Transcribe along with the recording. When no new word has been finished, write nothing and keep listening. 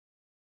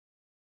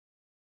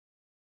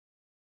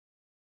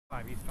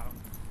Eastbound.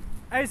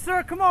 Hey,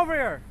 sir, come over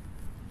here.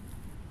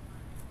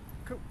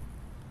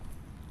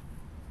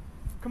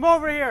 Come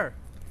over here.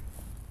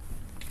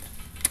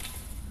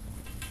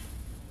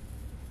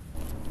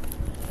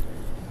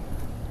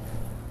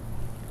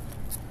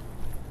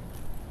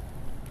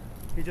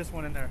 He just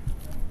went in there.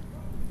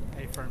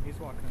 Hey, firm, he's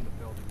walking in the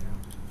building now.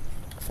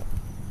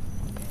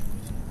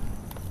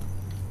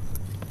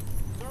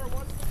 Sir,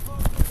 what's the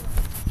code?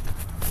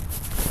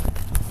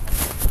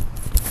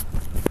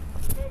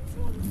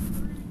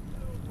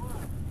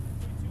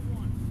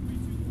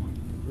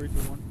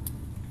 321.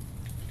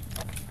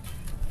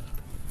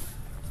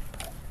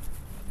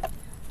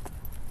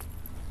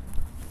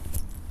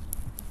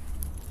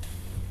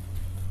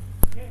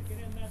 Can't get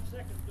in that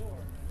second door.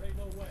 There ain't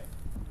no way.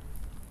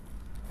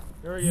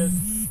 There he is.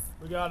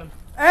 We got him.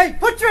 Hey,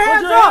 put your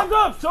hands up!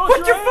 Show us Put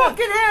your your hands.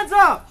 fucking hands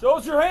up! Show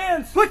us your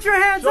hands. Put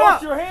your hands Show up!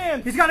 us your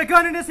hands. He's got a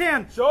gun in his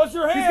hand. Show us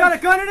your hands. He's got a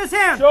gun in his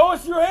hand. Show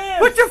us your hands.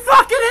 Put your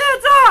fucking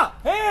hands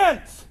up!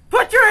 hands.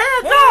 Put your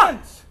hands up!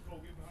 Hands.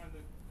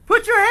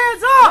 Put your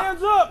hands up!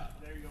 Hands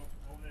up. There you go.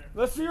 Over there.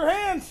 Let's see your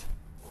hands.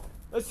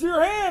 Let's see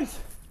your hands.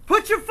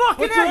 Put your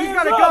fucking Put your hands. He's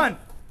got a hands up. gun.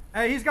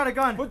 Hey, he's got a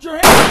gun. Put your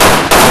hands.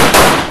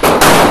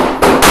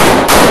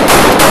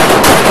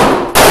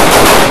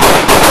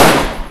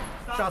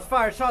 Shots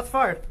fired. Shots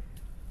fired.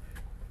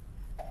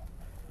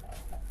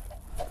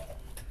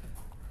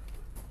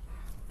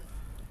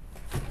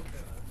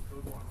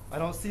 I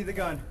don't see the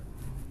gun.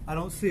 I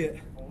don't see it.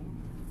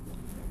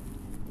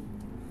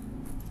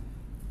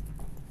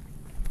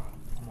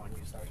 Come on,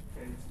 you start.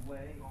 Okay, it's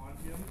laying on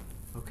him.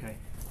 Okay.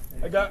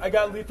 I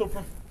got lethal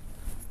from.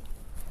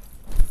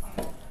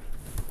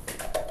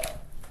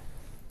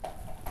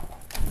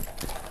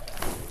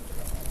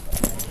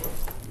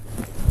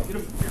 Get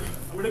him.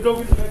 I'm gonna go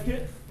get the med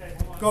kit. Okay,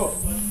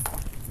 hold on.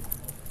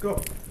 Go.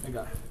 Go. I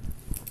got it.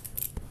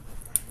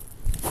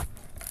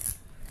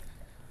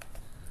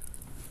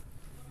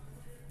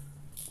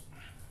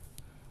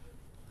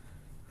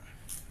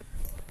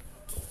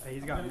 Hey,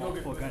 he's got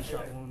multiple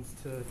gunshot wounds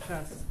to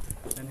chest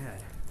and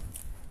head.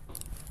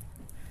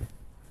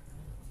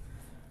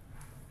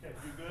 Okay,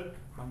 you good?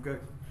 I'm good.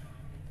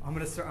 I'm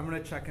gonna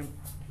check him.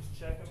 Just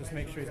check him. Just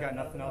make sure he's got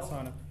nothing else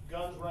on him.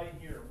 Gun's right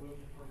here. Move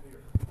it from here.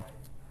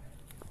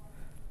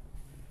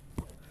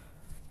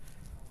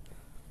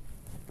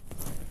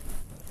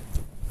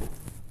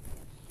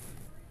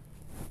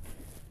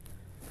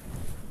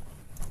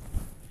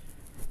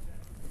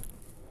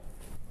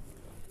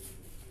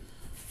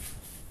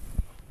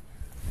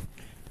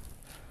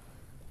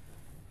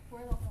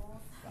 Where are the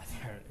holes? That's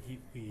fair.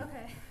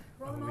 Okay,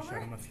 roll them we over.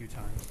 shot him a few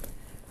times.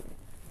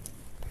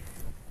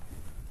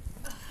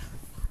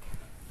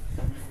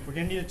 We're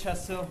gonna need a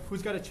chest seal.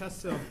 Who's got a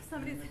chest seal?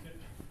 Somebody's.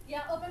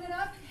 Yeah, open it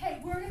up. Hey,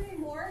 we're gonna need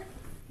more.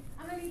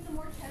 I'm gonna need some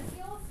more chest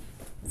seals.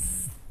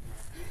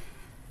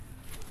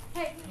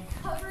 Hey,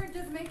 cover.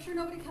 Just make sure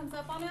nobody comes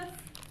up on us.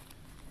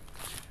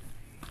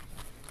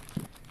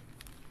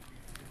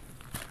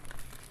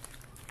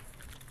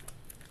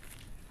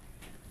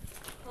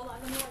 Hold on,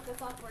 let me work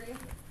this off for you.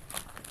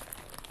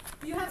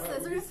 You have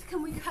scissors.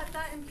 Can we cut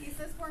that in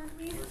pieces for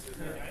me?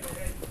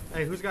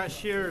 Hey, who's got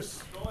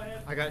shears? Go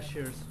ahead. I got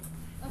shears.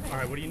 Okay. All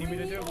right, what do you need me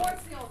to do? We need more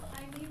seals.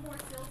 I need more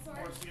seals,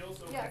 sorry. More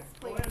seals? Okay. Yes,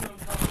 Go please. ahead and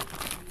uncover.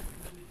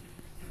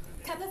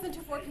 Cut this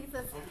into 4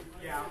 pieces.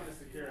 Yeah, I'm gonna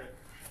secure it.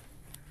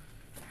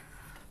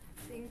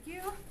 Thank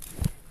you.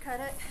 Cut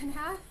it in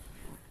half.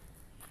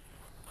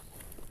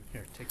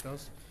 Here, take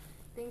those.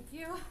 Thank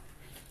you.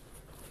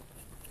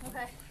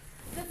 Okay.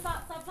 Just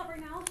stop right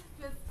now.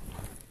 Just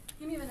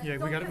give me a minute. Yeah,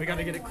 Don't we cut gotta that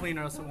get it anymore. clean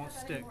or else it Don't won't cut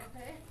that stick. anymore,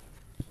 okay?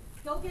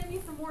 Go get me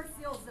some more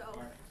seals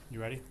though. You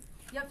ready?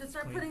 Yep, just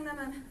start Clean. putting them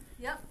in.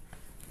 Yep.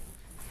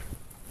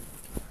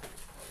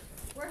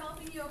 We're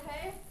helping you,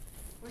 okay?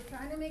 We're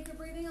trying to make your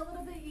breathing a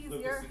little bit easier.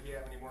 Lucas, if you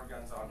have any more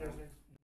guns on him.